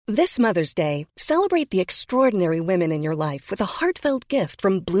This Mother's Day, celebrate the extraordinary women in your life with a heartfelt gift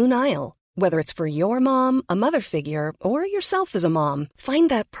from Blue Nile. Whether it's for your mom, a mother figure, or yourself as a mom, find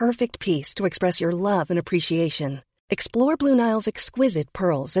that perfect piece to express your love and appreciation. Explore Blue Nile's exquisite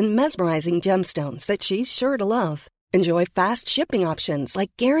pearls and mesmerizing gemstones that she's sure to love. Enjoy fast shipping options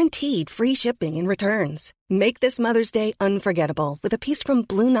like guaranteed free shipping and returns. Make this Mother's Day unforgettable with a piece from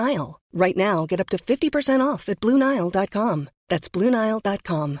Blue Nile. Right now, get up to 50% off at BlueNile.com. That's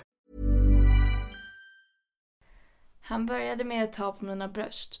BlueNile.com. Han började med att ta på mina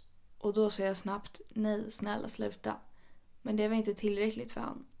bröst. Och då sa jag snabbt, nej snälla sluta. Men det var inte tillräckligt för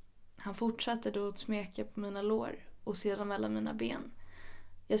han. Han fortsatte då att smeka på mina lår och sedan mellan mina ben.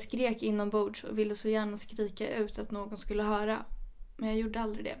 Jag skrek inombords och ville så gärna skrika ut att någon skulle höra. Men jag gjorde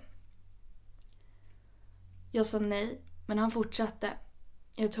aldrig det. Jag sa nej, men han fortsatte.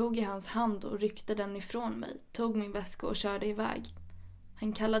 Jag tog i hans hand och ryckte den ifrån mig. Tog min väska och körde iväg.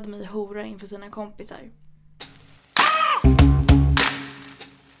 Han kallade mig hora inför sina kompisar.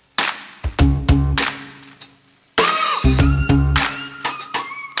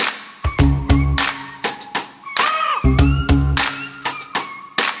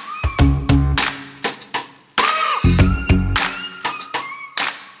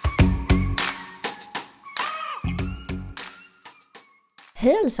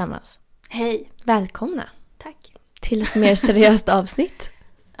 Hej allesammans. Hej. Välkomna. Tack. Till ett mer seriöst avsnitt.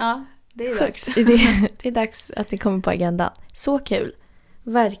 Ja, det är dags. Det är dags att det kommer på agendan. Så kul.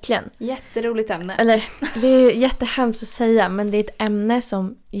 Verkligen. Jätteroligt ämne. Eller, det är jättehemskt att säga, men det är ett ämne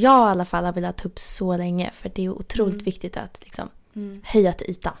som jag i alla fall har velat ta upp så länge. För det är otroligt viktigt att liksom, höja till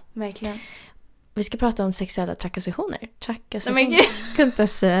ytan. Verkligen. Vi ska prata om sexuella trakassationer. Men Jag kunde inte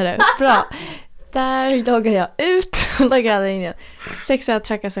säga det. Bra. Där loggar jag ut. Loggar in igen. Sexuella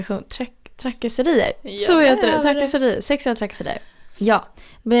trakasserier. Ja, så heter det. Trakasserier. Sexuella trakasserier. Ja.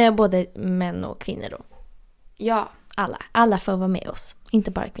 Med både män och kvinnor då. Ja. Alla får vara med oss.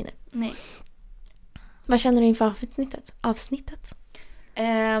 Inte bara kvinnor. Nej. Vad känner du inför avsnittet?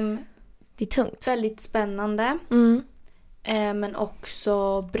 Det är tungt. Väldigt spännande. Men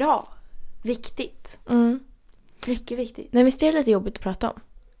också bra. Viktigt. Mycket viktigt. Nej, visst är det lite jobbigt att prata om?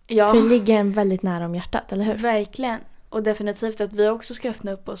 Ja. För det ligger en väldigt nära om hjärtat, eller hur? Verkligen. Och definitivt att vi också ska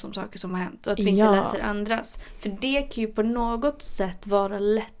öppna upp oss om saker som har hänt. Och att vi inte läser andras. För det kan ju på något sätt vara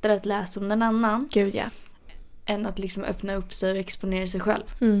lättare att läsa om den annan. Gud, ja. Än att liksom öppna upp sig och exponera sig själv.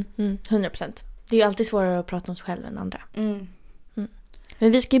 100%. Det är ju alltid svårare att prata om sig själv än andra.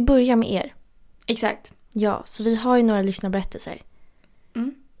 Men vi ska ju börja med er. Exakt. Ja, så vi har ju några lyssnarberättelser.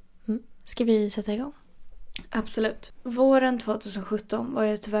 Ska vi sätta igång? Absolut. Våren 2017 var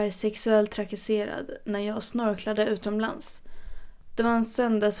jag tyvärr sexuellt trakasserad när jag snorklade utomlands. Det var en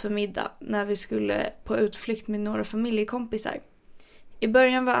söndagsförmiddag när vi skulle på utflykt med några familjekompisar. I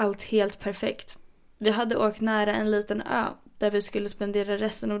början var allt helt perfekt. Vi hade åkt nära en liten ö där vi skulle spendera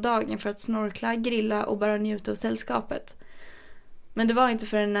resten av dagen för att snorkla, grilla och bara njuta av sällskapet. Men det var inte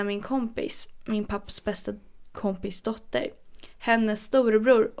förrän när min kompis, min pappas bästa kompis dotter, hennes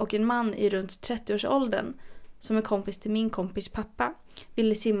storebror och en man i runt 30-årsåldern som är kompis till min kompis pappa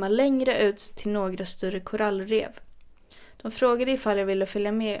ville simma längre ut till några större korallrev. De frågade ifall jag ville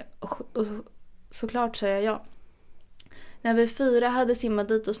följa med och såklart sa jag ja. När vi 4 hade simmat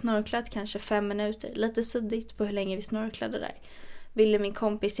dit och snorklat kanske 5 minuter, lite suddigt på hur länge vi snorklade där, ville min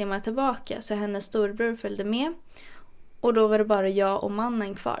kompis simma tillbaka så hennes storebror följde med och då var det bara jag och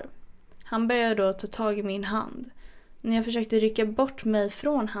mannen kvar. Han började då ta tag i min hand. När jag försökte rycka bort mig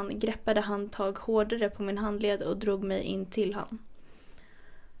från han greppade han tag hårdare på min handled och drog mig in till han.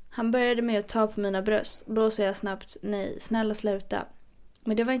 Han började med att ta på mina bröst och då sa jag snabbt nej, snälla sluta.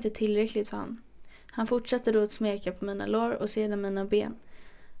 Men det var inte tillräckligt för han. Han fortsatte då att smeka på mina lår och sedan mina ben.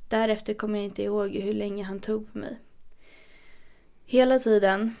 Därefter kom jag inte ihåg hur länge han tog på mig. Hela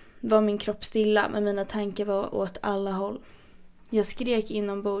tiden var min kropp stilla men mina tankar var åt alla håll. Jag skrek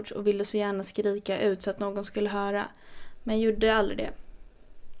inombords och ville så gärna skrika ut så att någon skulle höra. Men jag gjorde aldrig det.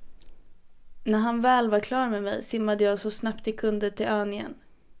 När han väl var klar med mig simmade jag så snabbt jag kunde till ön igen.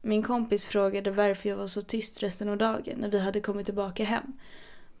 Min kompis frågade varför jag var så tyst resten av dagen när vi hade kommit tillbaka hem.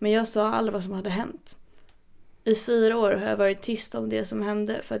 Men jag sa aldrig vad som hade hänt. I 4 år har jag varit tyst om det som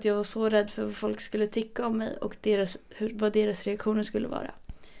hände för att jag var så rädd för vad folk skulle tycka om mig och vad deras reaktioner skulle vara.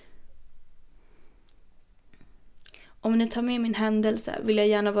 Om ni tar med min händelse vill jag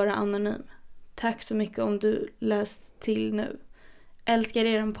gärna vara anonym. Tack så mycket om du läst till nu. Älskar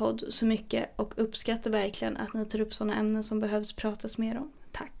er podd så mycket och uppskattar verkligen att ni tar upp sådana ämnen som behövs pratas mer om.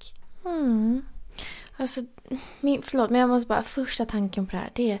 Tack. Alltså, förlåt, men jag måste bara, första tanken på det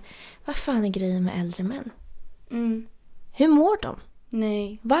här, det är, vad fan är grejen med äldre män? Hur mår de?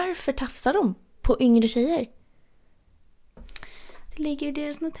 Nej. Varför tafsar de på yngre tjejer? Det ligger i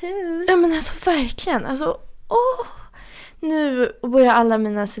deras natur. Ja men alltså verkligen. Alltså, nu börjar alla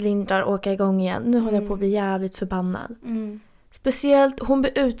mina cylindrar åka igång igen. Nu håller jag på att bli jävligt förbannad. Speciellt, hon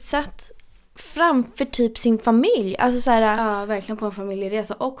blir utsatt framför typ sin familj. Alltså så här, ja, verkligen på en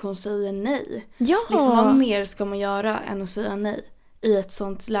familjeresa. Och hon säger nej. Ja. Liksom, vad mer ska man göra än att säga nej i ett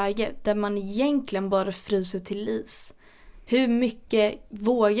sånt läge där man egentligen bara fryser till is? Hur mycket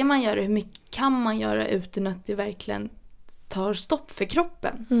vågar man göra? Hur mycket kan man göra utan att det verkligen tar stopp för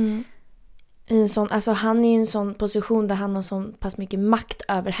kroppen? I en sån, alltså han är ju i en sån position där han har så pass mycket makt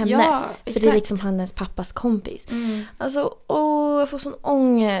över henne. Ja, för det är liksom hennes pappas kompis. Alltså, jag får sån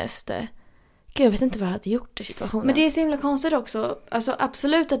ångest. Gud, jag vet inte vad jag hade gjort i situationen. Men det är så himla konstigt också. Alltså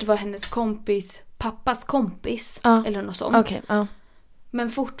absolut att det var hennes kompis, pappas kompis. Eller något sånt. Okej, ja. Men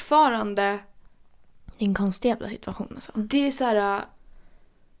fortfarande... Det är en konstig jävla situation alltså. Det är så här...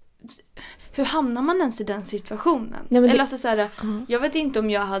 Hur hamnar man ens i den situationen? Nej, Eller alltså så här, jag vet inte om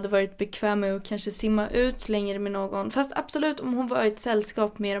jag hade varit bekväm med att kanske simma ut längre med någon. Fast absolut om hon var i ett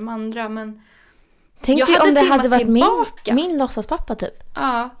sällskap med de andra. Men tänk dig om det hade varit min låtsaspappa typ.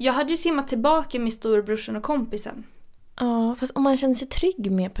 Ja, jag hade ju simmat tillbaka med storebrorsan och kompisen. Ja, fast om man känner sig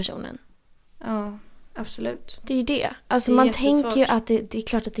trygg med personen. Ja, absolut. Det är ju det. Alltså det man tänker ju att det är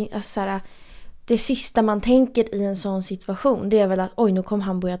klart att det är så här... Det sista man tänker i en sån situation, det är väl att nu kommer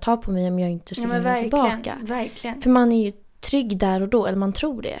han börja ta på mig om jag inte ser tillbaka. Verkligen. För man är ju trygg där och då, eller man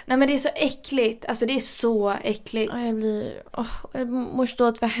tror det. Nej men det är så äckligt, alltså det är så äckligt. Jag mår så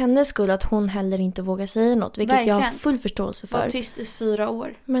åt för hennes skull att hon heller inte vågar säga något, vilket verkligen. Jag har full förståelse för. Var tyst i 4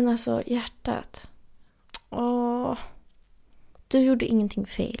 år. Men alltså hjärtat. Du gjorde ingenting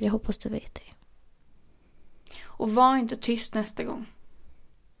fel, jag hoppas du vet det. Och var inte tyst nästa gång.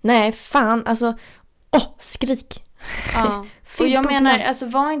 Nej, fan. Alltså, skrik. Ja. Och jag menar, alltså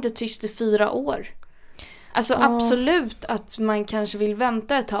var inte tyst i 4 år. Alltså absolut att man kanske vill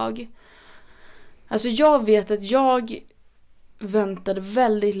vänta ett tag. Alltså jag vet att jag väntade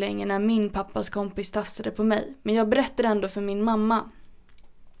väldigt länge när min pappas kompis tafsade på mig. Men jag berättade ändå för min mamma.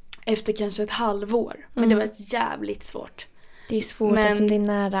 Efter kanske ett halvår. Men det var jävligt svårt. Det är svårt eftersom det är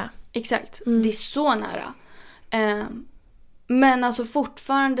nära. Exakt, det är så nära. Men alltså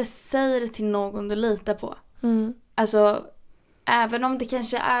fortfarande säger det till någon du litar på. Alltså även om det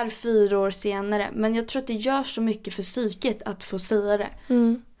kanske är 4 år senare. Men jag tror att det gör så mycket för psyket att få säga det.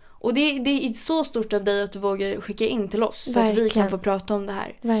 Och det är så stort av dig att du vågar skicka in till oss. Så att vi kan få prata om det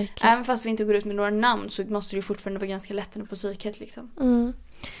här. Verkligen. Även fast vi inte går ut med några namn så måste det ju fortfarande vara ganska lättare på psyket liksom.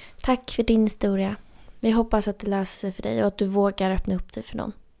 Tack för din historia. Vi hoppas att det löser sig för dig och att du vågar öppna upp dig för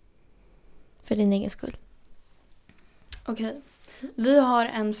någon. För din egen skull. Okej. Vi har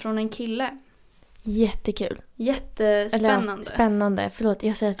en från en kille. Jättekul. Jättespännande. Eller, spännande. Förlåt,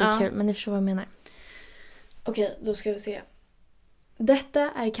 jag säger att det är kul, men ni förstår vad jag menar. Okej, då ska vi se. Detta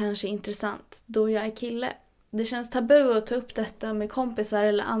är kanske intressant då jag är kille. Det känns tabu att ta upp detta med kompisar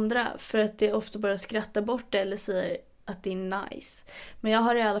eller andra för att det ofta bara skrattar bort det eller säger att det är nice. Men jag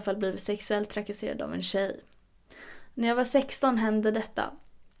har i alla fall blivit sexuellt trakasserad av en tjej. När jag var 16 hände detta.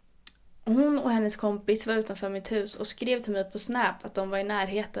 Hon och hennes kompis var utanför mitt hus och skrev till mig på Snap att de var i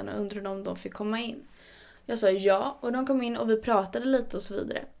närheten och undrade om de fick komma in. Jag sa ja och de kom in och vi pratade lite och så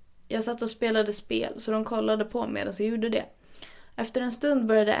vidare. Jag satt och spelade spel så de kollade på medan jag gjorde det. Efter en stund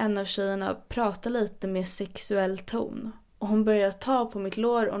började en av tjejerna prata lite med sexuell ton. Och hon började ta på mitt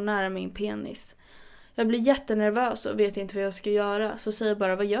lår och nära min penis. Jag blir jättenervös och vet inte vad jag ska göra så säger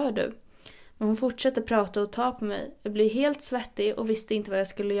bara vad gör du? Men hon fortsätter prata och ta på mig. Jag blir helt svettig och visste inte vad jag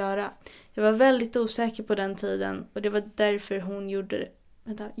skulle göra. Jag var väldigt osäker på den tiden och det var därför hon gjorde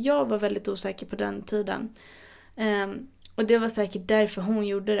det. Jag var väldigt osäker på den tiden. Och det var säkert därför hon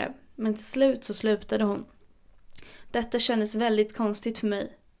gjorde det. Men till slut så slutade hon. Detta kändes väldigt konstigt för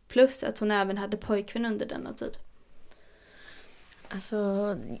mig. Plus att hon även hade pojkvän under denna tid. Alltså,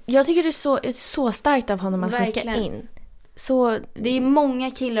 jag tycker det är så starkt av honom att skicka in. Så det är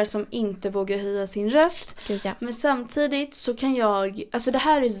många killar som inte vågar höja sin röst. Gud, ja. Men samtidigt så kan jag... Alltså det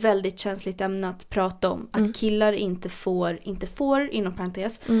här är ett väldigt känsligt ämne att prata om. Att killar inte får inom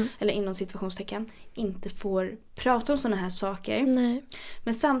parentes, eller inom situationstecken, inte får prata om såna här saker. Nej.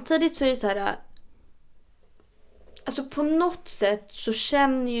 Men samtidigt så är det så här... Alltså på något sätt så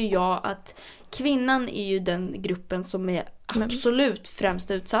känner ju jag att kvinnan är ju den gruppen som är absolut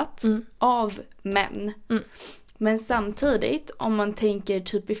främst utsatt av män. Men samtidigt, om man tänker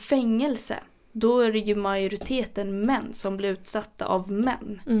typ i fängelse, då är det ju majoriteten män som blir utsatta av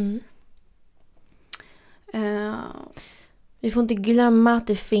män. Vi får inte glömma att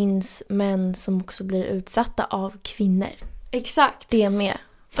det finns män som också blir utsatta av kvinnor. Exakt. Det med.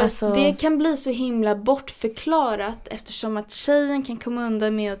 För alltså... det kan bli så himla bortförklarat eftersom att tjejen kan komma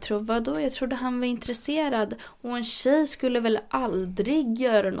undan med att tro, vadå, jag trodde han var intresserad. Och en tjej skulle väl aldrig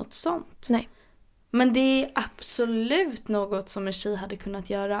göra något sånt. Nej. Men det är absolut något som en tjej hade kunnat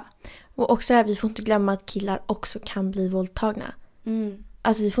göra. Och också här, vi får inte glömma att killar också kan bli våldtagna. Mm.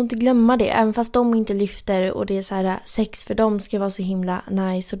 Alltså vi får inte glömma det. Även fast de inte lyfter och det är så här, sex för dem ska vara så himla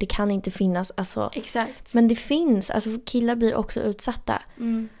nice och det kan inte finnas. Alltså, exakt. Men det finns. Alltså killar blir också utsatta.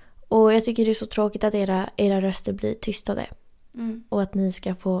 Mm. Och jag tycker det är så tråkigt att era röster blir tystade. Mm. Och att ni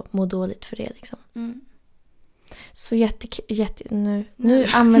ska få må dåligt för det liksom. Mm. Så nu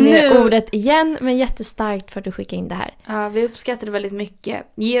använder jag ordet igen, men jättestarkt för att du skickar in det här. Ja, vi uppskattar det väldigt mycket.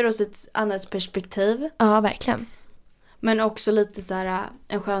 Ger oss ett annat perspektiv. Ja, verkligen. Men också lite så här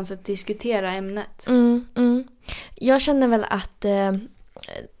en chans att diskutera ämnet. Jag känner väl att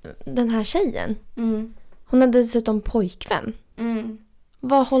den här tjejen, hon hade dessutom pojkvän.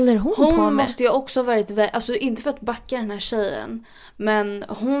 Vad håller hon på med? Hon måste ju också varit, alltså inte för att backa den här tjejen, men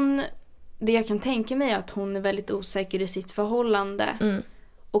det jag kan tänka mig är att hon är väldigt osäker i sitt förhållande.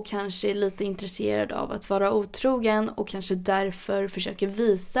 Och kanske är lite intresserad av att vara otrogen och kanske därför försöker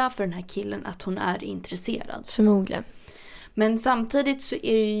visa för den här killen att hon är intresserad. Förmodligen. Men samtidigt så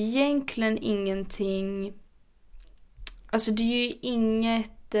är det ju egentligen ingenting, alltså det är ju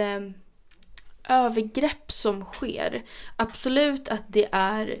inget övergrepp som sker. Absolut att det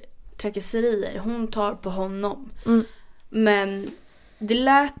är trakasserier. Hon tar på honom. Men det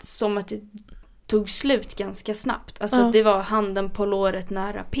lät som att det tog slut ganska snabbt. Alltså det var handen på låret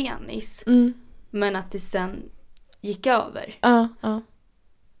nära penis. Men att det sen gick över.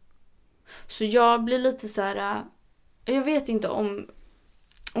 Så jag blir lite så här, jag vet inte om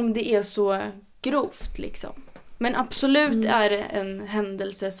det är så grovt liksom. Men absolut är det en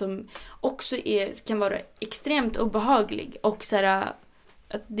händelse som också kan vara extremt obehaglig. Och så här,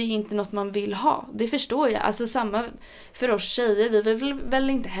 att det är inte något man vill ha. Det förstår jag. Alltså samma för oss tjejer. Vi vill väl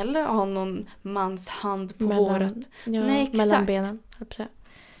inte heller ha någon mans hand på vårat. Ja, nej, exakt. Mellan benen. Ja,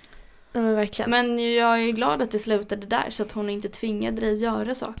 men verkligen. Men jag är glad att det slutade där. Så att hon inte tvingade dig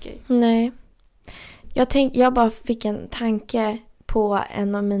göra saker. Nej. Jag bara fick en tanke på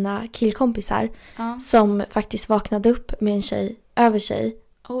en av mina killkompisar. Som faktiskt vaknade upp med en tjej över sig.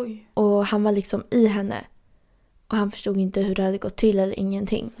 Oj. Och han var liksom i henne. Och han förstod inte hur det hade gått till eller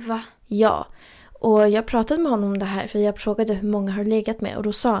ingenting. Va? Ja. Och jag pratade med honom om det här. För jag frågade hur många har legat med. Och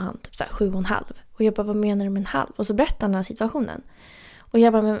då sa han typ så här 7,5. Och jag bara, vad menar du med en halv? Och så berättade han den här situationen. Och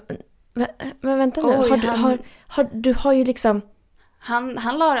jag bara, men vänta nu. Oj, du har ju liksom...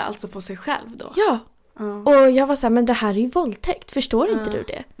 Han la det alltså på sig själv då? Ja. Och jag var så här, men det här är ju våldtäkt. Förstår inte du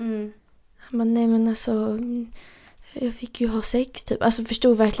det? Han bara, nej men alltså... Jag fick ju ha sex typ. Alltså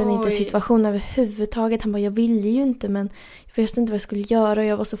förstod verkligen inte situationen överhuvudtaget. Han bara, jag ville ju inte men jag visste inte vad jag skulle göra.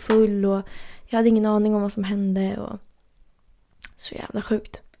 Jag var så full och jag hade ingen aning om vad som hände. Och... Så jävla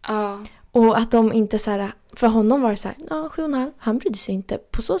sjukt. Och att de inte så här, för honom var det så här, 7,5. Han brydde sig inte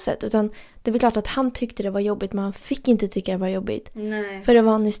på så sätt. Utan det var klart att han tyckte det var jobbigt men han fick inte tycka det var jobbigt. Nej. För det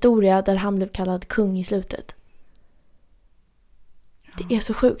var en historia där han blev kallad kung i slutet. Det är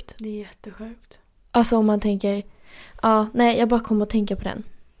så sjukt. Det är jättesjukt. Alltså om man tänker... nej, jag bara kom att tänka på den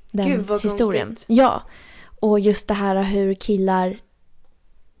Gud, vad historien. Konstigt. Ja, och just det här hur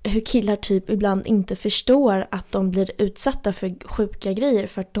killar typ ibland inte förstår att de blir utsatta för sjuka grejer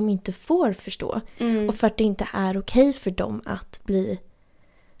för att de inte får förstå. Och för att det inte är okej för dem att bli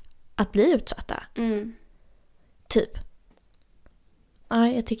utsatta. Typ. Ja,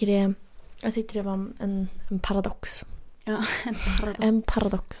 jag tyckte det var en paradox. Ja, en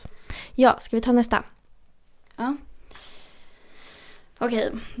paradox. Ja, ska vi ta nästa? Ja.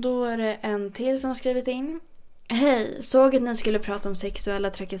 Okej, då är det en till som har skrivit in. Hej, såg att ni skulle prata om sexuella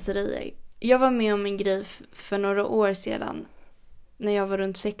trakasserier. Jag var med om en grej för några år sedan när jag var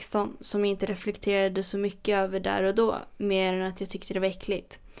runt 16 som jag inte reflekterade så mycket över där och då, mer än att jag tyckte det var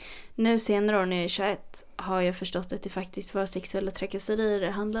äckligt. Nu senare år när jag är 21 har jag förstått att det faktiskt var sexuella trakasserier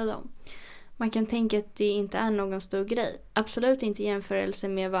det handlade om. Man kan tänka att det inte är någon stor grej. Absolut inte i jämförelse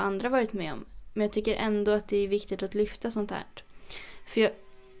med vad andra varit med om. Men jag tycker ändå att det är viktigt att lyfta sånt här.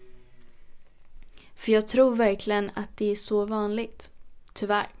 För jag tror verkligen att det är så vanligt.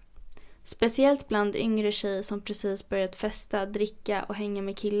 Tyvärr. Speciellt bland yngre tjejer som precis börjat festa, dricka och hänga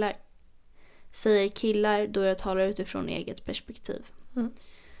med killar. Säger killar då jag talar utifrån eget perspektiv.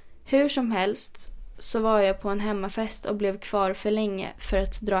 Hur som helst så var jag på en hemmafest och blev kvar för länge för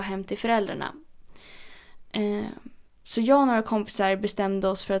att dra hem till föräldrarna. Så jag och några kompisar bestämde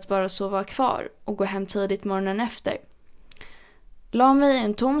oss för att bara sova kvar och gå hem tidigt morgonen efter. La mig i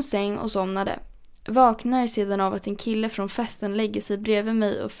en tom säng och somnade. vaknar sedan av att en kille från festen lägger sig bredvid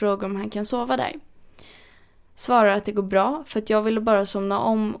mig och frågar om han kan sova där. Svarar att det går bra för att jag ville bara somna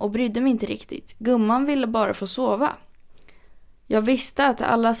om och brydde mig inte riktigt. Gumman ville bara få sova. Jag visste att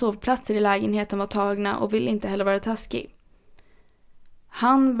alla sovplatser i lägenheten var tagna och ville inte heller vara taskig.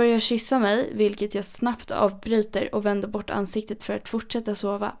 Han börjar kyssa mig, vilket jag snabbt avbryter och vänder bort ansiktet för att fortsätta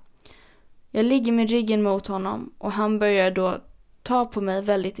sova. Jag ligger med ryggen mot honom och han börjar då ta på mig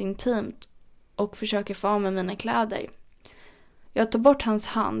väldigt intimt och försöker få av mig mina kläder. Jag tar bort hans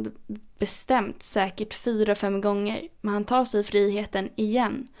hand bestämt säkert 4-5 gånger, men han tar sig friheten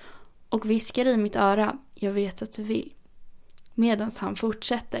igen och viskar i mitt öra, jag vet att du vill. Medan han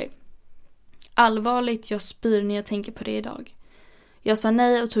fortsätter. Allvarligt, jag spyr när jag tänker på det idag. Jag sa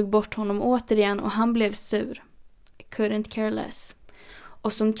nej och tog bort honom återigen och han blev sur. I couldn't care less.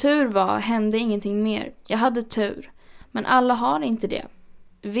 Och som tur var hände ingenting mer. Jag hade tur. Men alla har inte det.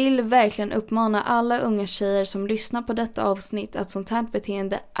 Vill verkligen uppmana alla unga tjejer som lyssnar på detta avsnitt att sånt här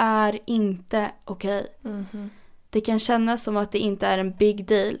beteende är inte okej. Det kan kännas som att det inte är en big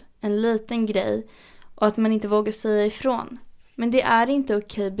deal, en liten grej och att man inte vågar säga ifrån. Men det är inte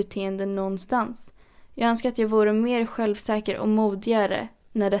okej beteende någonstans. Jag önskar att jag vore mer självsäker och modigare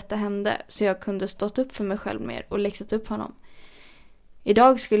när detta hände så jag kunde stått upp för mig själv mer och läxat upp honom.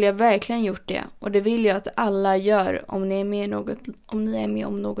 Idag skulle jag verkligen gjort det och det vill jag att alla gör om ni är med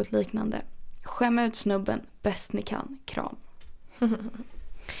om något liknande. Skäm ut snubben, bäst ni kan. Kram.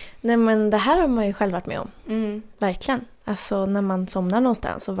 Nej, men det här har man ju själv varit med om. Verkligen. Alltså när man somnar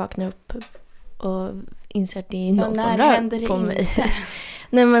någonstans och vaknar upp och inser att det är någon som rör på mig.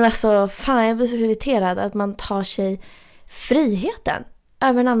 Nej, men alltså fan, jag blir så irriterad att man tar sig friheten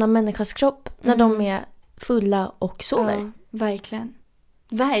över en annan människas kropp när de är fulla och sover. Ja, verkligen.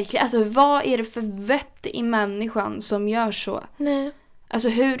 Verkligen. Alltså vad är det för vett i människan som gör så? Nej. Alltså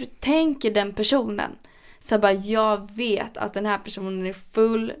hur tänker den personen? Så bara, jag vet att den här personen är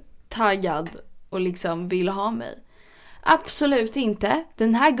full taggad och liksom vill ha mig. Absolut inte.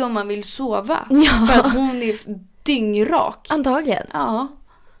 Den här gumman vill sova. Ja. För att hon är dyngrak. Antagligen. Ja.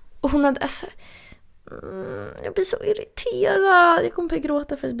 Och hon hade... Alltså, jag blir så irriterad. Jag kommer på att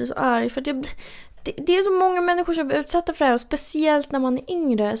gråta för att jag blir så arg. För att det är så många människor som blir utsatta för det här. Och speciellt när man är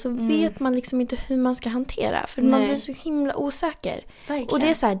yngre så vet man liksom inte hur man ska hantera. För man blir så himla osäker. Verkligen. Och det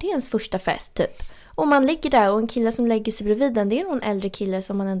är så här, det är ens första fest typ. Och man ligger där och en kille som lägger sig bredvid den, det är någon äldre kille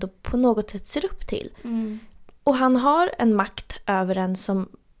som man ändå på något sätt ser upp till. Och han har en makt över en som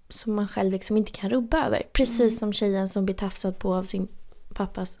man själv liksom inte kan rubba över. Precis som tjejen som blir tafsad på av sin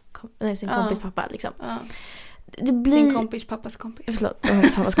kompis pappa liksom. Det blir... Sin kompis pappas kompis.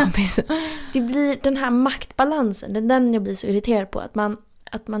 Förlåt, sammas kompis. Det blir den här maktbalansen, det är den jag blir så irriterad på,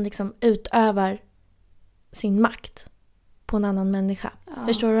 att man liksom utövar sin makt på en annan människa.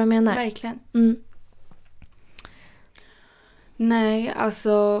 Förstår du vad jag menar? Verkligen. Nej,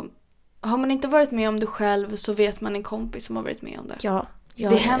 alltså har man inte varit med om det själv så vet man en kompis som har varit med om det. Ja.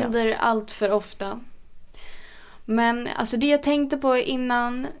 Det händer allt för ofta. Men alltså det jag tänkte på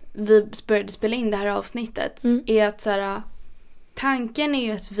innan vi började spela in det här avsnittet är att så här, tanken är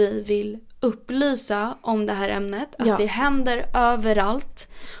ju att vi vill upplysa om det här ämnet. Att det händer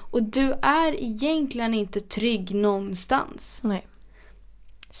överallt. Och du är egentligen inte trygg någonstans. Nej.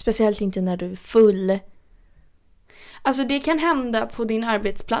 Speciellt inte när du är full. Alltså det kan hända på din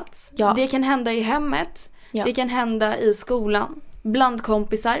arbetsplats. Ja. Det kan hända i hemmet. Ja. Det kan hända i skolan. Bland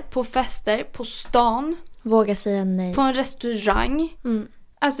kompisar. På fester. På stan. Våga säga nej. På en restaurang.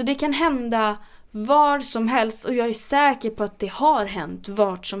 Alltså det kan hända var som helst. Och jag är säker på att det har hänt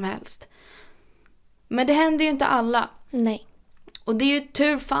vart som helst. Men det händer ju inte alla. Nej. Och det är ju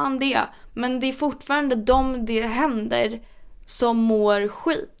tur fan det. Men det är fortfarande det händer som mår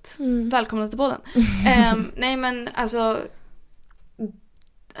skit. Välkomna till podden. Nej men alltså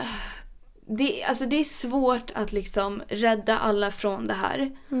det är svårt att liksom rädda alla från det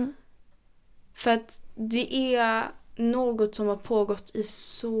här. För att det är något som har pågått i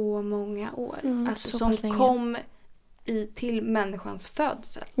så många år. Alltså som kom till människans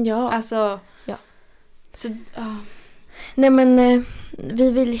födsel. Ja. Alltså ja. Så, Nej men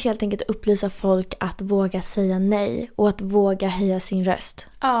vi vill helt enkelt upplysa folk att våga säga nej och att våga höja sin röst.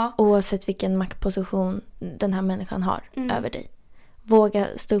 Ja. Oavsett vilken maktposition den här människan har över dig. Våga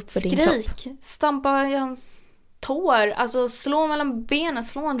stå upp för din kropp. Skrik, stampa i hans tår, alltså slå mellan benen,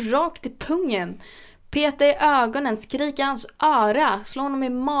 slå honom rakt i pungen. Peta i ögonen, skrika i hans öra, slå honom i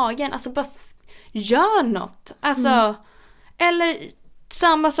magen, alltså bara gör något. Alltså eller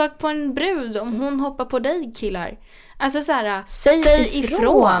samma sak på en brud om hon hoppar på dig killar. Alltså så här, säg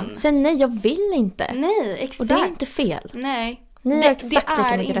ifrån. Säg nej, jag vill inte. Nej, exakt. Och det är inte fel. Nej. Ni är exakt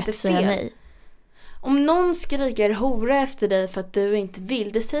lika mycket rätt att säga nej. Om någon skriker hora efter dig för att du inte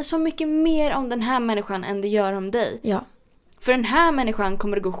vill, det säger så mycket mer om den här människan än det gör om dig. Ja. För den här människan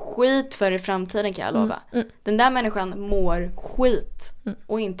kommer det gå skit för i framtiden, kan jag lova. Den där människan mår skit.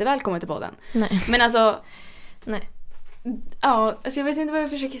 Och inte välkommen till podden. Nej. Men alltså... Nej. Ja, alltså jag vet inte vad jag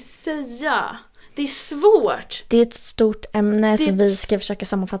försöker säga. Det är svårt. Det är ett stort ämne som vi ska försöka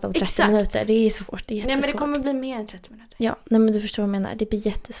sammanfatta på 30 Exakt. minuter. Det är svårt, det är jättesvårt. Nej, men det kommer bli mer än 30 minuter. Ja, nej, men du förstår vad jag menar. Det blir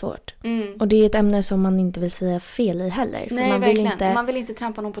jättesvårt. Och det är ett ämne som man inte vill säga fel i heller. För Nej, man verkligen. vill inte... Man vill inte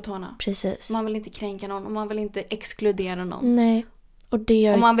trampa någon på tårna. Precis. Man vill inte kränka någon och man vill inte exkludera någon. Nej. Och det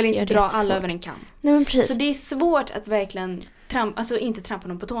gör, och man vill inte dra jättesvårt. alla över en kam. Nej, men precis. Så det är svårt att verkligen inte trampa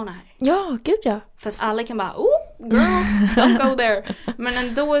någon på tårna här. Ja, gud ja. För att alla kan bara, oh, girl, don't go there. Men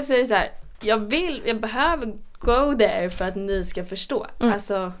ändå så är det så här, jag behöver go there för att ni ska förstå.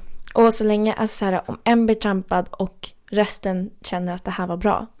 Alltså... Och så länge, alltså så här, om en blir trampad och resten känner att det här var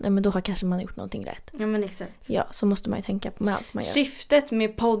bra, nej, men då har kanske man gjort någonting rätt. Ja, men exakt. Ja, så måste man ju tänka på med allt man gör. Syftet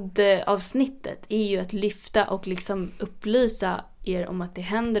med poddavsnittet är ju att lyfta och liksom upplysa er om att det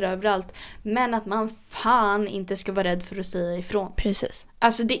händer överallt. Men att man fan inte ska vara rädd för att säga ifrån. Precis.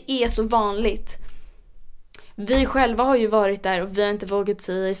 Alltså det är så vanligt. Vi själva har ju varit där och vi har inte vågat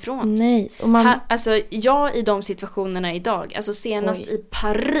säga ifrån. Nej. Och man... Alltså jag i de situationerna idag, alltså senast i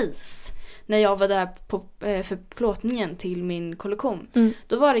Paris, när jag var där för plåtningen till min kollektion.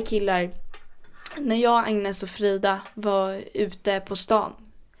 Då var det killar, när jag, Agnes och Frida var ute på stan.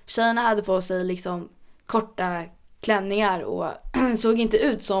 Tjejerna hade på sig liksom korta klänningar och såg inte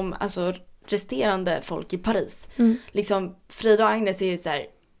ut som alltså resterande folk i Paris. Liksom Frida och Agnes är så här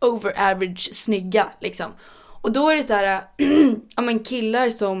over average snygga liksom. Och då är det så här ja men killar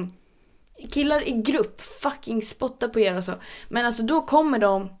i grupp fucking spottar på er alltså. Men alltså då kommer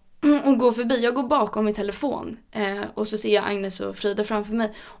de och går förbi. Jag går bakom min telefon och så ser jag Agnes och Frida framför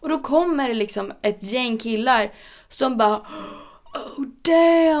mig. Och då kommer det liksom ett gäng killar som bara oh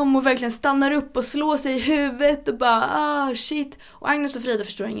damn, och verkligen stannar upp och slår sig i huvudet och bara shit. Och Agnes och Frida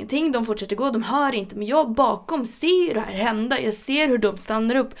förstår ingenting, de fortsätter gå, de hör inte. Men jag bakom ser det här hända. Jag ser hur de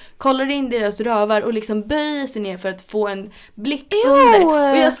stannar upp, kollar in deras rövar och liksom böjer sig ner för att få en blick under.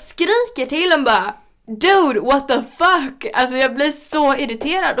 Och jag skriker till dem bara, dude, what the fuck? Alltså jag blir så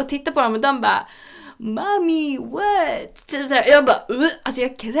irriterad och tittar på dem och de bara, mommy, what? Typ så här, jag bara, alltså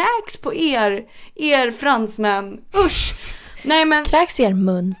jag kräks på er fransmän, usch. Nej, men kräks er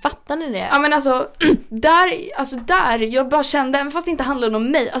mun, fattar ni det? Ja men alltså där jag bara kände, även fast det inte handlade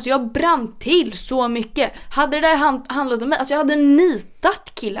om mig, alltså jag brann till så mycket. Hade det där handlat om mig, alltså jag hade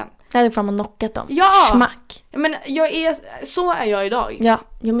nitat killen. Jag hade fan knockat dem. Ja. Smack. Men så är jag idag. Ja,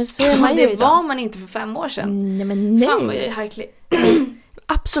 men så är man ju det idag. var man inte för 5 år sedan. Nej, men nej. Fan vad jag är härklig.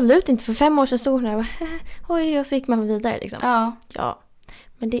 Absolut inte, för 5 år sedan stod hon där och oj, och så gick man vidare liksom. Ja.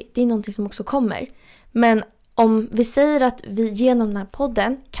 Men det är någonting som också kommer. Men om vi säger att vi genom den här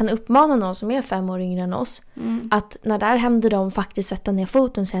podden kan uppmana någon som är 5 år yngre än oss att när det här händer de faktiskt sätta ner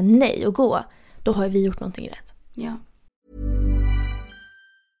foten och säga nej och gå, då har vi gjort någonting rätt. Ja.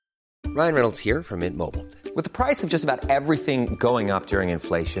 Ryan Reynolds here from Mint Mobile. With the price of just about everything going up during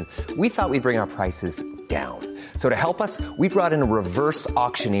inflation, we thought we'd bring our prices down. So to help us, we brought in a reverse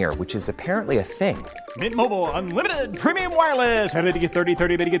auctioneer, which is apparently a thing. Mint Mobile Unlimited Premium Wireless. How to get 30,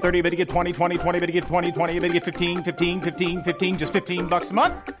 30, bit to get 30, bit to get 20, 20, 20, bit to get 20, 20, bit to get 15, 15, 15, 15, just $15 a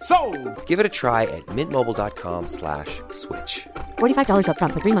month? Sold! Give it a try at mintmobile.com/switch. $45 up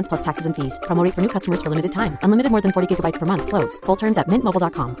front for 3 months plus taxes and fees. Promo rate for new customers for limited time. Unlimited more than 40 gigabytes per month. Slows full terms at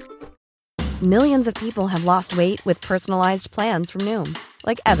mintmobile.com. Millions of people have lost weight with personalized plans from Noom.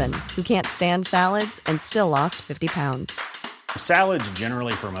 Like Evan, who can't stand salads and still lost 50 pounds. Salads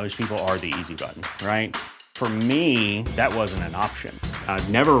generally for most people are the easy button, right? For me, that wasn't an option. I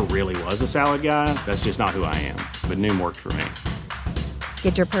never really was a salad guy. That's just not who I am. But Noom worked for me.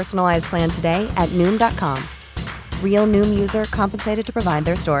 Get your personalized plan today at Noom.com. Real Noom user compensated to provide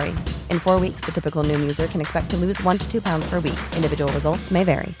their story. In 4 weeks, the typical Noom user can expect to lose 1 to 2 pounds per week. Individual results may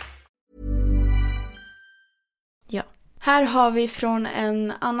vary. Ja. Här har vi från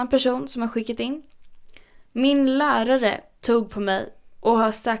en annan person som har skickat in. Min lärare tog på mig och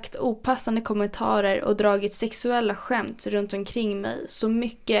har sagt opassande kommentarer och dragit sexuella skämt runt omkring mig så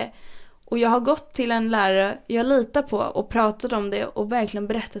mycket. Och jag har gått till en lärare jag litar på och pratat om det och verkligen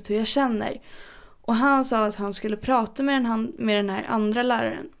berättat hur jag känner. Och han sa att han skulle prata med den här andra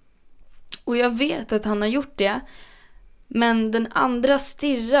läraren. Och jag vet att han har gjort det. Men den andra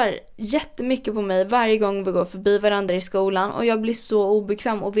stirrar jättemycket på mig varje gång vi går förbi varandra i skolan. Och jag blir så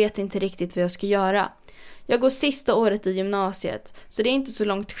obekväm och vet inte riktigt vad jag ska göra. Jag går sista året i gymnasiet, så det är inte så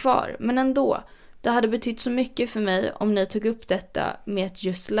långt kvar. Men ändå, Det hade betytt så mycket för mig om ni tog upp detta med att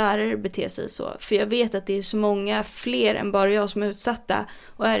just lärare beter sig så. För jag vet att det är så många fler än bara jag som är utsatta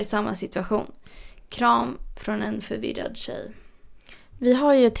och är i samma situation. Kram från en förvirrad tjej. Vi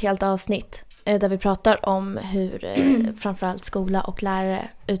har ju ett helt avsnitt där vi pratar om hur framförallt skola och lärare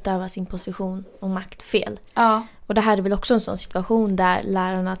utövar sin position och makt fel. Ja. Och det här är väl också en sån situation där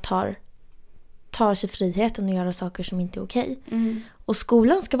lärarna tar sig friheten att göra saker som inte är okej. Och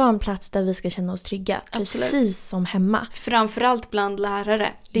skolan ska vara en plats där vi ska känna oss trygga. Absolut. Precis som hemma. Framförallt bland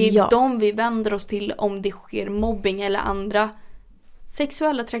lärare. Det är de vi vänder oss till om det sker mobbing eller andra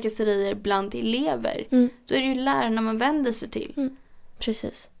sexuella trakasserier bland elever. Så är det ju lärarna man vänder sig till.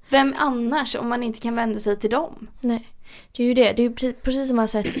 Precis. Vem annars om man inte kan vända sig till dem? Nej, det är ju det. Det är ju precis som man har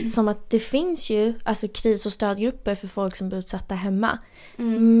sett som att det finns ju alltså kris- och stödgrupper för folk som blir utsatta hemma.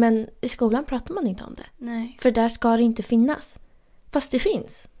 Men i skolan pratar man inte om det. Nej. För där ska det inte finnas. Fast det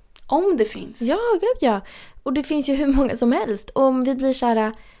finns. Om det finns. Ja, gud ja. Och det finns ju hur många som helst. Och om vi blir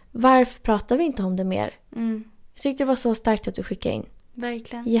kära, varför pratar vi inte om det mer? Jag tyckte det var så starkt att du skickade in.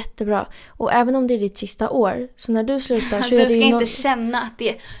 Verkligen. Jättebra. Och även om det är ditt sista år, så när du slutar så du är det ska ju inte känna att det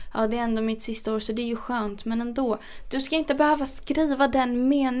är ändå mitt sista år, så det är ju skönt, men ändå. Du ska inte behöva skriva den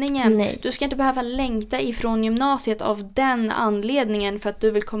meningen. Nej. Du ska inte behöva längta ifrån gymnasiet av den anledningen för att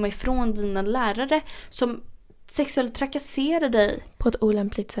du vill komma ifrån dina lärare som sexuellt trakasserar dig. på ett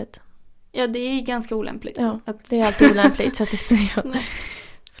olämpligt sätt. Ja, det är ganska olämpligt. Ja, det är alltid olämpligt så att det spelar roll.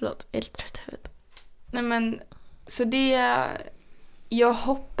 Förlåt, jag är lite trött i huvudet. Nej, men så det... Jag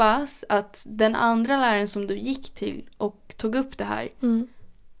hoppas att den andra läraren som du gick till och tog upp det här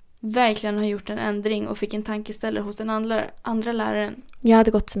verkligen har gjort en ändring och fick en tankeställare hos den andra läraren. Jag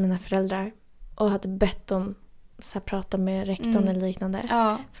hade gått till mina föräldrar och hade bett dem så här, prata med rektorn eller liknande.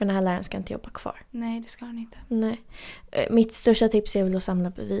 Ja. För den här läraren ska inte jobba kvar. Nej, det ska han inte. Nej. Mitt största tips är väl att samla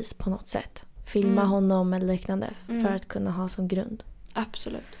bevis på något sätt. Filma honom eller liknande för att kunna ha som grund.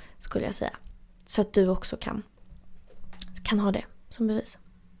 Absolut. Skulle jag säga. Så att du också kan ha det som bevis.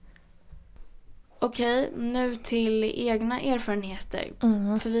 Okej, nu till egna erfarenheter.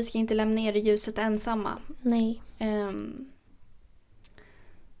 För vi ska inte lämna er i ljuset ensamma. Nej.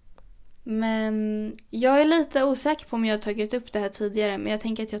 Men jag är lite osäker på om jag har tagit upp det här tidigare. Men jag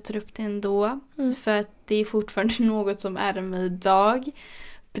tänker att jag tar upp det ändå. För att det är fortfarande något som är med idag.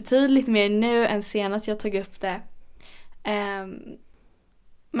 Betydligt mer nu än senast jag tog upp det.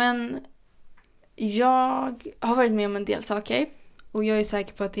 Men jag har varit med om en del saker. Och jag är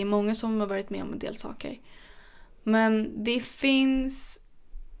säker på att det är många som har varit med om en del saker. Men det finns i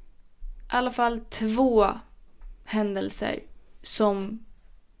alla fall 2 händelser som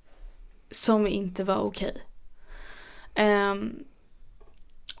inte var okej.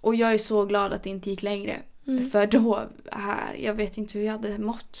 Och jag är så glad att det inte gick längre. För då, jag vet inte hur jag hade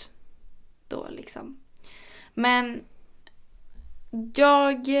mått då liksom. Men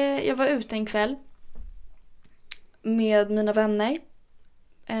jag var ute en kväll med mina vänner.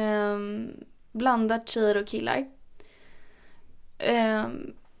 Blandat tjejer och killar.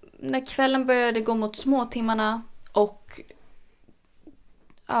 När kvällen började gå mot småtimmarna och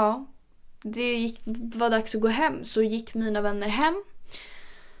ja, var dags att gå hem, så gick mina vänner hem.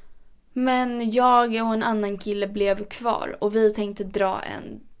 Men jag och en annan kille blev kvar och vi tänkte dra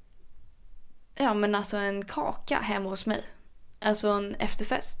en kaka hemma hos mig. Alltså en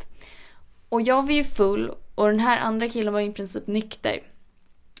efterfest. Och jag var ju full och den här andra killen var i princip nykter.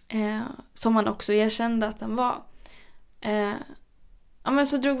 Som han också erkände att han var. Men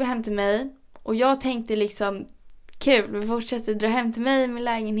så drog vi hem till mig. Och jag tänkte liksom, kul, vi fortsätter dra hem till mig i min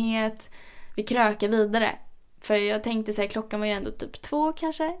lägenhet. Vi krökar vidare. För jag tänkte så här, klockan var ju ändå typ 2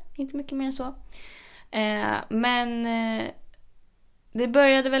 kanske. Inte mycket mer än så. Men det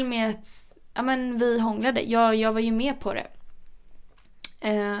började väl med att vi hånglade. Jag var ju med på det.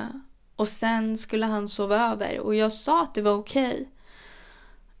 Och sen skulle han sova över. Och jag sa att det var okej.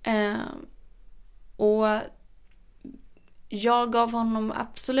 Och jag gav honom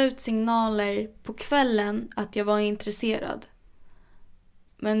absolut signaler på kvällen att jag var intresserad.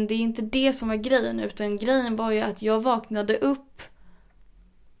 Men det är inte det som var grejen, utan grejen var ju att jag vaknade upp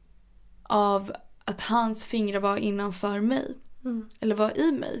av att hans fingrar var innanför mig. Eller var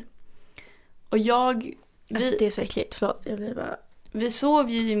i mig. Och det är så äckligt, förlåt. Jag blir bara... Vi sov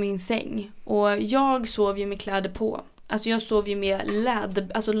ju i min säng. Och jag sov ju med kläder på. Alltså jag sov ju med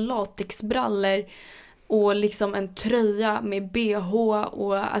latexbrallor. Och liksom en tröja med BH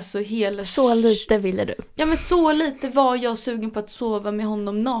och alltså hela... Så lite ville du. Ja, men så lite var jag sugen på att sova med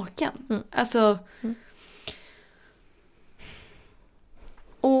honom naken. Alltså...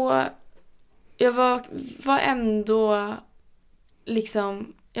 Och jag var ändå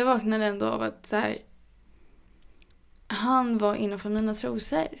liksom jag vaknade ändå av att så här, han var innanför mina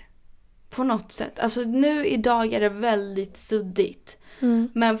trosor. På något sätt. Alltså nu idag är det väldigt suddigt.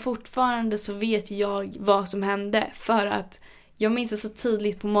 Men fortfarande så vet jag vad som hände. För att jag minns det så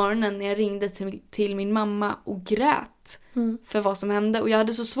tydligt på morgonen när jag ringde till min mamma och grät för vad som hände. Och jag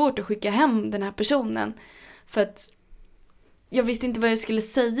hade så svårt att skicka hem den här personen. För att jag visste inte vad jag skulle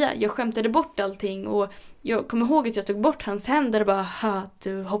säga. Jag skämtade bort allting. Och jag kommer ihåg att jag tog bort hans händer och bara,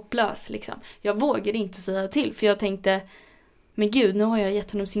 du är hopplös liksom. Jag vågade inte säga till. För jag tänkte, men gud, nu har jag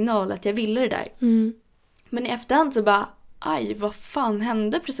gett honom signal att jag ville det där. Men i efterhand så bara, aj, vad fan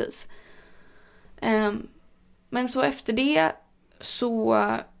hände precis? Men så efter det så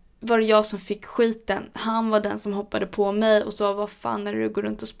var det jag som fick skiten. Han var den som hoppade på mig och sa, vad fan är det du går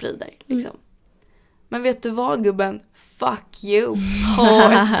runt och sprider? Liksom. Men vet du vad, gubben? Fuck you.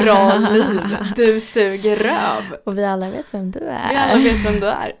 Ha ett bra liv. Du suger röv. Och vi alla vet vem du är. Vi alla vet vem du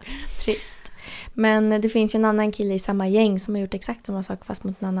är. Trist. Men det finns ju en annan kille i samma gäng som har gjort exakt samma sak fast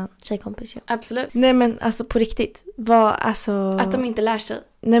mot en annan tjejkompis. Ja. Absolut. Nej men alltså på riktigt. Att de inte lär sig.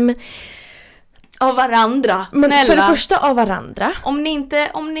 Nej men av varandra. Men snälla. för det första av varandra.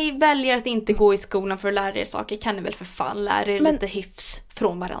 Om ni väljer att inte gå i skolan för att lära er saker, kan ni väl för fan lära er lite hyfs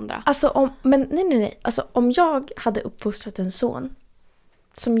från varandra. Alltså nej. Alltså om jag hade uppfostrat en son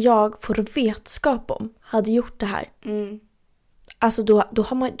som jag får vetskap om hade gjort det här. Alltså då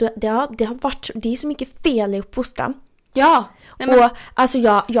har man det har varit, det är så mycket fel i uppfostran. Ja. Nej, men... Och alltså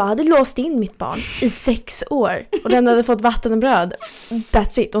jag hade låst in mitt barn i 6 år och den hade fått vatten och bröd.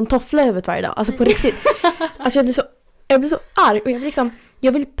 That's it. Och en toffla i huvudet varje dag. Alltså på riktigt. Alltså jag blir så arg och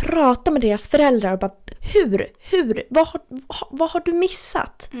jag vill prata med deras föräldrar och bara, vad har du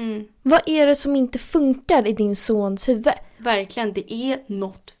missat? Vad är det som inte funkar i din sons huvud? Verkligen, det är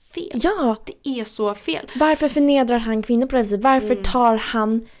något fel. Ja. Det är så fel. Varför förnedrar han kvinnor på det viset? Varför tar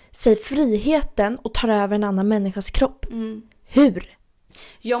han sig friheten och tar över en annan människas kropp? Hur?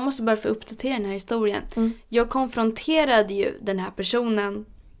 Jag måste bara få uppdatera den här historien. Jag konfronterade ju den här personen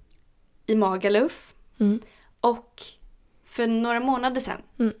i Magaluf. Och för några månader sedan,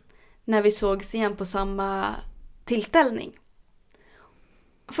 när vi sågs igen på samma tillställning.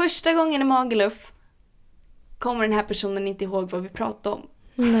 Första gången i Magaluf kommer den här personen inte ihåg vad vi pratade om.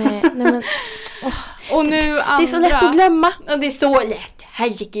 Nej men... Och nu andra... Det är så lätt att glömma. Och det är så lätt.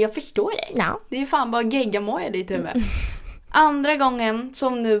 Herregud, jag förstår det. Ja. Det är ju fan bara geggamoja i ditt huvud. Andra gången,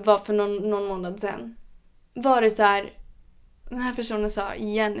 som nu var för någon månad sedan, var det så här. Den här personen sa,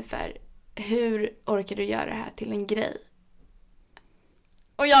 Jennifer, hur orkar du göra det här till en grej?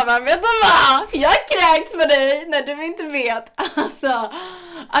 Och jag bara, vet du vad? Jag kräks för dig när du inte vet. Alltså,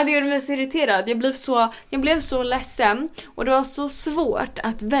 det gjorde mig så irriterad. Jag blev så ledsen. Och det var så svårt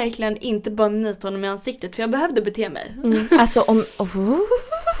att verkligen inte bara nita honom i ansiktet. För jag behövde bete mig. Alltså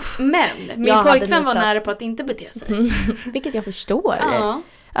Men min pojkvän var nära på att inte bete sig. Vilket jag förstår. Ja.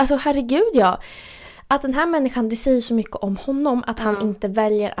 Alltså herregud, ja. Att den här människan, det säger så mycket om honom. Att han inte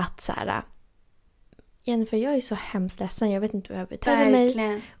väljer att så här... Jennifer, jag är så hemskt ledsen. Jag vet inte hur jag beter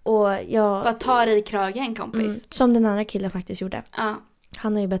mig. Och jag... Bara ta dig i kragen, kompis. Som den andra killen faktiskt gjorde. Ja.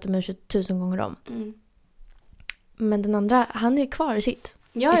 Han har ju bett om ursäkt 1000 gånger om. Men den andra, han är kvar i sitt.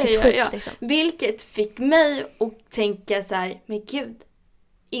 Ja. Liksom. Vilket fick mig att tänka så här, men gud,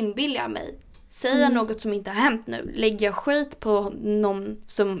 inbillar jag mig? Säger jag något som inte har hänt nu? Lägger jag skit på någon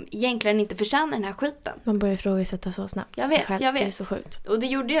som egentligen inte förtjänar den här skiten? Man börjar ifrågasätta så snabbt. Jag vet. Det är så sjukt. Och det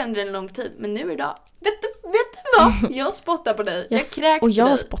gjorde jag under en lång tid. Men nu idag, vet du vad? Jag spottar på dig. Jag kräks och jag på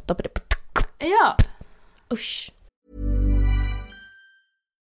dig. spottar på dig. Ja. Usch.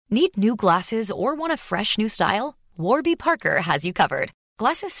 Need new glasses or want a fresh new style? Warby Parker has you covered.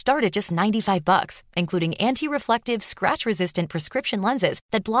 Glasses start at just $95, including anti-reflective, scratch-resistant prescription lenses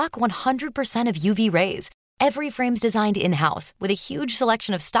that block 100% of UV rays. Every frame's designed in-house with a huge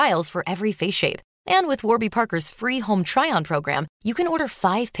selection of styles for every face shape. And with Warby Parker's free home try-on program, you can order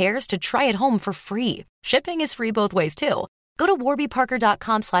 5 pairs to try at home for free. Shipping is free both ways, too. Go to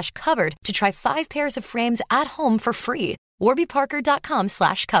warbyparker.com/covered to try 5 pairs of frames at home for free.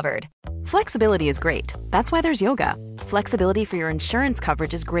 warbyparker.com/covered. Flexibility is great. That's why there's yoga. Flexibility for your insurance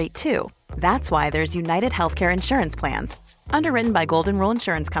coverage is great too. That's why there's United Healthcare Insurance Plans. Underwritten by Golden Rule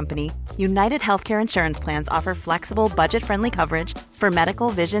Insurance Company, United Healthcare Insurance Plans offer flexible, budget-friendly coverage for medical,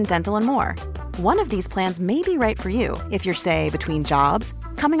 vision, dental, and more. One of these plans may be right for you if you're, say, between jobs,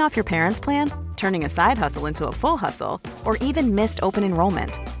 coming off your parents' plan, turning a side hustle into a full hustle, or even missed open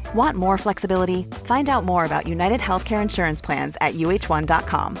enrollment. Want more flexibility? Find out more about United Healthcare Insurance Plans at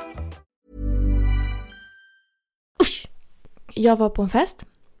uh1.com. Jag var på en fest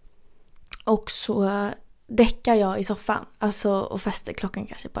och så däckar jag i soffan. Alltså, och fäster klockan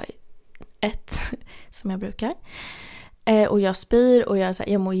kanske bara 1 som jag brukar. Och jag spyr och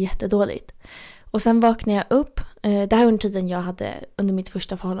jag mår jättedåligt. Och sen vaknar jag upp. Det här är under tiden jag hade under mitt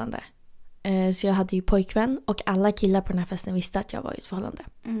första förhållande. Så jag hade ju pojkvän och alla killar på den här festen visste att jag var i ett förhållande.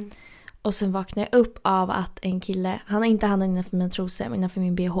 Och sen vaknade jag upp av att en kille, han har inte handen innanför min trosor men innanför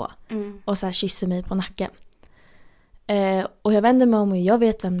min BH. Och så här kysser mig på nacken. Och jag vänder mig om och jag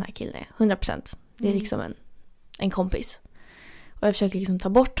vet vem den här killen är. 100%. Det är liksom en kompis. Och jag försöker liksom ta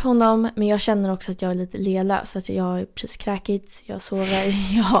bort honom. Men jag känner också att jag är lite lelös. Att jag är precis kräkigt. Jag sover.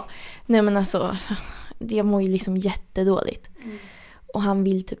 Nej men alltså. Jag mår ju liksom jättedåligt. Och han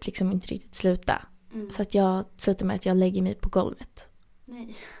vill typ liksom inte riktigt sluta. Så att jag slutar med att jag lägger mig på golvet.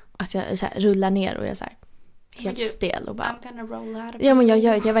 Nej. Att jag så här, rullar ner och jag så här, helt stel. Och bara, I'm gonna roll out of ja men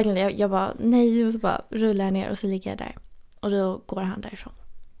jag verkligen. Jag bara nej. Och så bara rullar jag ner och så ligger jag där. Och då går han därifrån.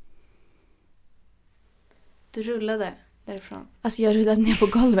 Du rullade därifrån? Alltså jag rullade ner på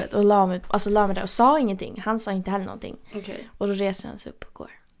golvet och la mig där och sa ingenting. Han sa inte heller någonting. Okay. Och då reser han sig upp och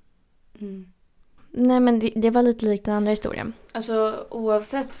går. Nej men det var lite likt den andra historien. Alltså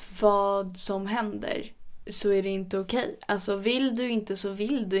oavsett vad som händer så är det inte okej. Alltså vill du inte så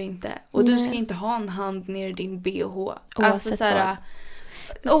vill du inte. Och du ska inte ha en hand ner i din BH. Oavsett alltså,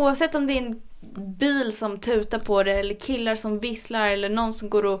 oavsett om det är en bil som tutar på det eller killar som visslar eller någon som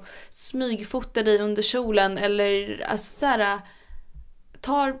går och smygfotar dig under kjolen eller alltså,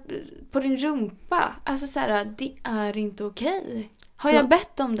 tar på din rumpa. Alltså det är inte okej. Har jag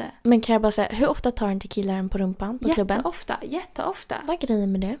bett om det? Men kan jag bara säga, hur ofta tar en till killar på rumpan på klubben? Jätteofta. Vad är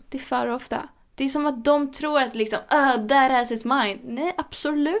grejen med det? Det är för ofta. Det är som att de tror att liksom, that ass is mine. Nej,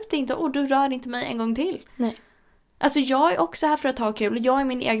 absolut inte. Och du rör inte mig en gång till. Nej. Alltså jag är också här för att ha kul. Jag är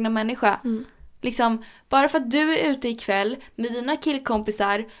min egna människa. Liksom, bara för att du är ute ikväll med dina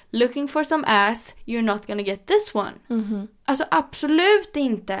killkompisar looking for some ass, you're not gonna get this one. Alltså absolut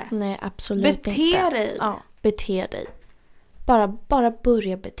inte. Nej, absolut inte. Bete dig. Ja, bete dig. Bara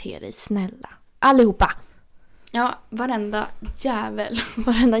börja bete dig, snälla. Allihopa. Ja, varenda jävel.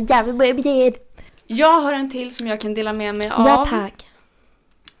 Varenda jävel börjar bete dig. Jag har en till som jag kan dela med mig av. Ja, tack.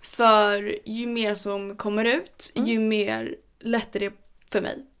 För ju mer som kommer ut, ju mer lätt är det för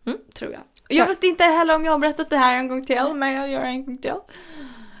mig, tror jag. Jag vet inte heller om jag har berättat det här en gång till, men jag gör en gång till.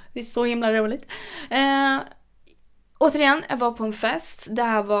 Det är så himla roligt. Återigen, jag var på en fest. Det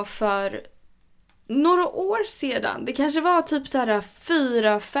här var för några år sedan. Det kanske var typ så här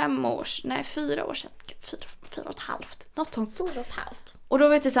 4-5 år. Nej, 4 år sedan. 4,5. Något sånt. 4,5. Och då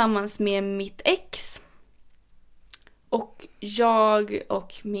var jag tillsammans med mitt ex. Och jag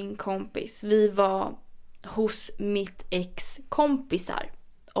och min kompis, vi var hos mitt ex kompisar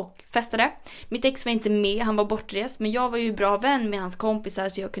och festade. Mitt ex var inte med, han var bortrest. Men jag var ju bra vän med hans kompisar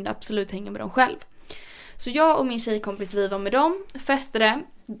så jag kunde absolut hänga med dem själv. Så jag och min tjejkompis, vi var med dem, festade.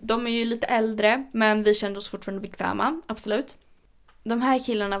 De är ju lite äldre, men vi kände oss fortfarande bekväma, absolut. De här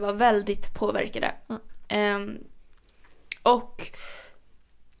killarna var väldigt påverkade. Och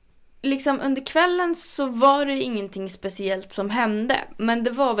liksom under kvällen så var det ingenting speciellt som hände. Men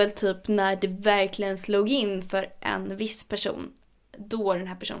det var väl typ när det verkligen slog in för en viss person. Då den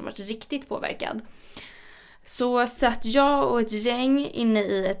här personen var riktigt påverkad. Så satt jag och ett gäng inne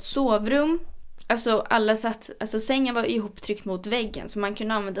i ett sovrum. Alltså alla satt, alltså sängen var ihoptryckt mot väggen. Så man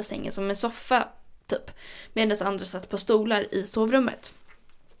kunde använda sängen som en soffa typ. Medan andra satt på stolar i sovrummet.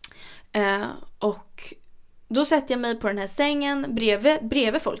 Och då sätter jag mig på den här sängen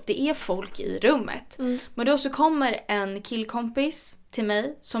bredvid folk. Det är folk i rummet. Men då så kommer en killkompis till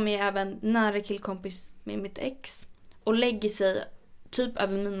mig. Som är även nära killkompis med mitt ex. Och lägger sig typ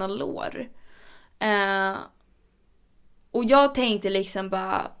över mina lår. Och jag tänkte liksom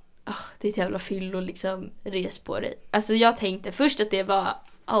bara, det är ett jävla fyll och liksom res på dig. Alltså jag tänkte först att det var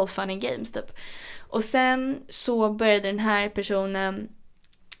all fun and games typ. Och sen så började den här personen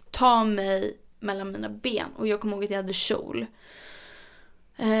ta mig mellan mina ben. Och jag kommer ihåg att jag hade kjol.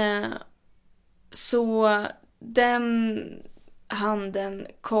 Så den handen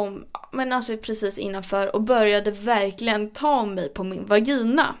kom, men alltså precis innanför och började verkligen ta mig på min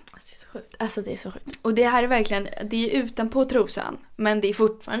vagina. Alltså det är så sjukt. Och det här är verkligen, det är utanpå trosan. Men det är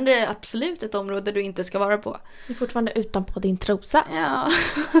fortfarande absolut ett område du inte ska vara på. Det är fortfarande utanpå din trosa. Ja.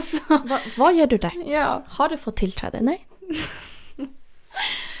 Alltså. Vad gör du där? Ja. Har du fått tillträde? Nej.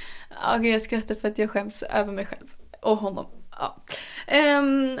 Jag skrattar för att jag skäms över mig själv. Och honom. Ja.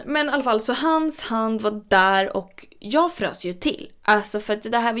 Men i alla fall, så hans hand var där och jag frös ju till. Alltså för att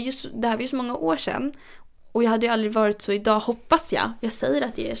det här var ju så många år sedan. Och jag hade ju aldrig varit så idag, hoppas jag. Jag säger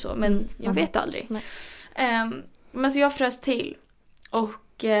att det är så, men jag vet aldrig. Men så jag frös till.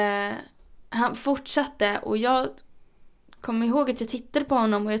 Och han fortsatte och jag kommer ihåg att jag tittade på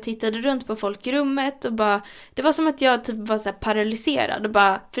honom och jag tittade runt på folk i rummet och bara, det var som att jag typ var så här paralyserad och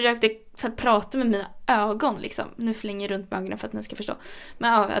bara försökte så här prata med mina ögon liksom. Nu flänger jag runt med ögonen för att ni ska förstå.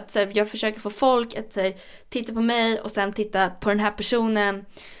 Men ja, att så här, jag försöker få folk att så här, titta på mig och sen titta på den här personen.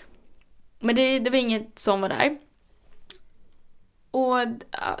 Men det var inget som var där. Och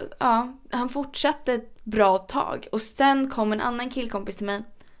ja, han fortsatte ett bra tag. Och sen kom en annan killkompis till mig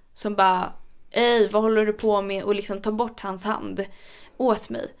som bara, vad håller du på med? Och liksom ta bort hans hand åt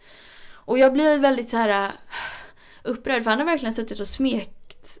mig. Och jag blev väldigt så här upprörd, för han har verkligen suttit och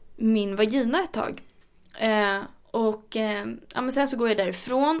smekt min vagina ett tag. Ja, men sen så går jag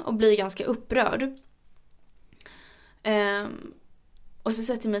därifrån och blir ganska upprörd. Och så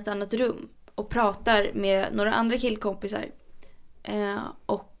sätter jag mig i ett annat rum och pratar med några andra killkompisar.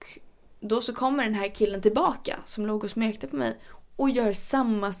 Och då så kommer den här killen tillbaka som låg och smekte på mig och gör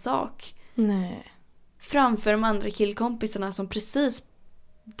samma sak. Nej. Framför de andra killkompisarna som precis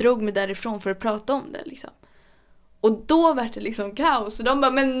drog mig därifrån för att prata om det liksom. Och då var det liksom kaos. Och de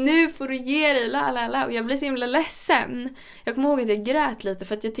bara, men nu får du ge dig, la. Och jag blev så himla ledsen. Jag kommer ihåg att jag grät lite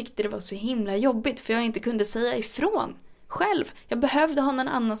för att jag tyckte det var så himla jobbigt. För jag inte kunde säga ifrån själv. Jag behövde ha någon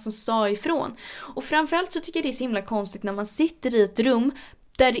annan som sa ifrån. Och framförallt så tycker jag det är så himla konstigt när man sitter i ett rum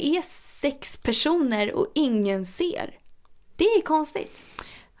där det är 6 personer och ingen ser. Det är konstigt.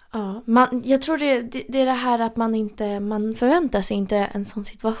 Ja, jag tror det är det här att man förväntar sig inte en sån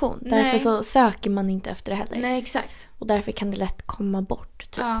situation. Nej. Därför så söker man inte efter det heller. Nej, exakt. Och därför kan det lätt komma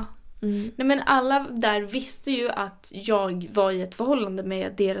bort. Typ. Ja. Mm. Nej, men alla där visste ju att jag var i ett förhållande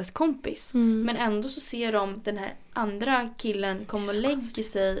med deras kompis. Mm. Men ändå så ser de den här andra killen komma och lägga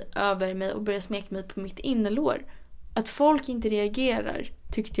sig över mig och börja smeka mig på mitt innerlår. Att folk inte reagerar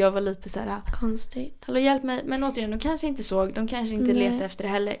tyckte jag var lite så här konstigt. Hallå, hjälp mig. Men återigen, de kanske inte såg. De kanske inte letade efter det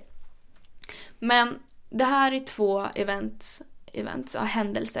heller. Men det här är 2 events och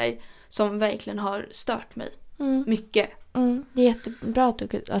händelser som verkligen har stört mig. Mycket. Det är jättebra att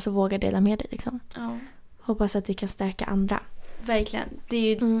du alltså vågar dela med dig liksom. Ja. Hoppas att det kan stärka andra. Verkligen. Det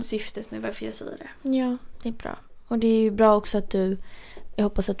är ju syftet med varför jag säger det. Ja, det är bra. Och det är ju bra också att jag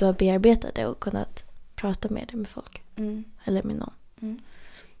hoppas att du har bearbetat det och kunnat prata med det med folk. Eller med någon.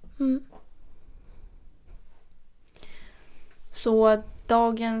 Så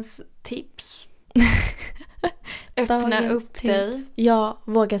dagens tips. Öppna upp dig. Ja,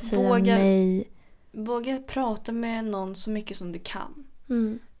 våga säga nej. Våga prata med någon så mycket som du kan.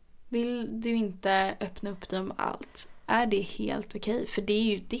 Vill du inte öppna upp dig om allt, är det helt okej. För det är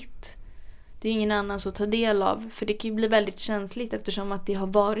ju ditt. Det är ingen annans att ta del av. För det kan ju bli väldigt känsligt eftersom att det har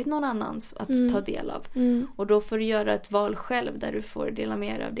varit någon annans att ta del av. Och då får du göra ett val själv där du får dela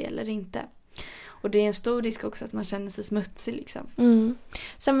med av det eller inte. Och det är en stor risk också att man känner sig smutsig liksom.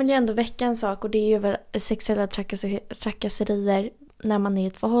 Sen vill jag ändå väcka en sak, och det är ju väl sexuella trakasserier när man är i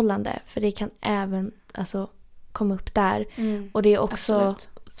ett förhållande. För det kan även alltså komma upp där. Och det är också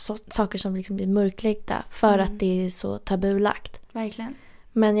saker som liksom blir mörkläggda för att det är så tabulagt. Verkligen.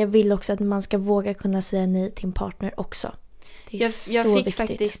 Men jag vill också att man ska våga kunna säga nej till en partner också. Det är jag så fick viktigt.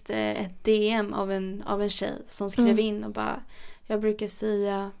 faktiskt ett DM av en tjej som skrev in och bara, jag brukar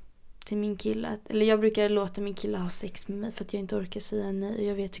säga till min kille, eller jag brukar låta min kille ha sex med mig för att jag inte orkar säga nej och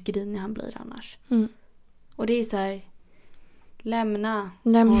jag vet hur grinig han blir annars. Och det är så här, lämna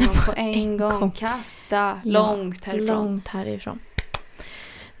honom på en gång. Kasta långt härifrån.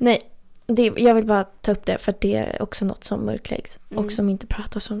 Nej, jag vill bara ta upp det för att det är också något som mörkläggs och som inte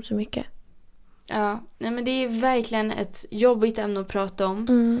pratas om så mycket. Ja, nej men det är verkligen ett jobbigt ämne att prata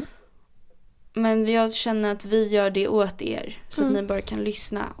om. Men jag känner att vi gör det åt er så att ni bara kan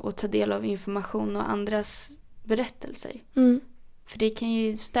lyssna och ta del av information och andras berättelser. För det kan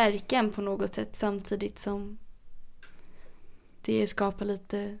ju stärka en på något sätt samtidigt som det skapar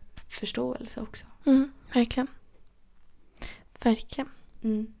lite förståelse också. Verkligen.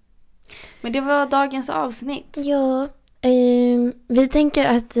 Men det var dagens avsnitt. Ja, vi tänker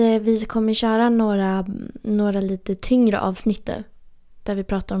att vi kommer köra några lite tyngre avsnitt där vi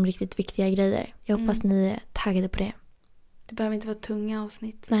pratar om riktigt viktiga grejer. Jag hoppas ni är taggade på det. Det behöver inte vara tunga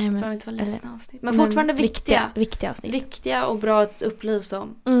avsnitt. Nej, det behöver inte vara ledsna avsnitt. Men fortfarande viktiga avsnitt. Viktiga och bra att upplysa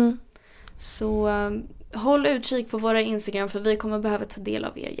om. Så håll utkik på våra Instagram för vi kommer behöva ta del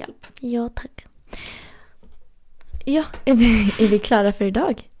av er hjälp. Ja, tack. Ja, är vi klara för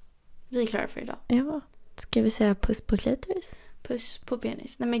idag? Vi är klara för idag. Ja. Ska vi säga puss på klitoris? Puss på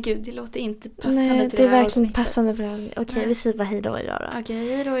penis. Nej men gud, det låter inte passande. Nej, till det är det här verkligen avsnittet. Passande för det. Okej, vi säger bara hej då idag då.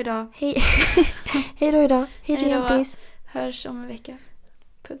 Okej, hej då idag. Hej. Hej då idag. Hej då, Jampis. Hörs om en vecka.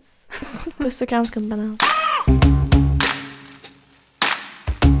 Puss. Puss och kram, skumbanan.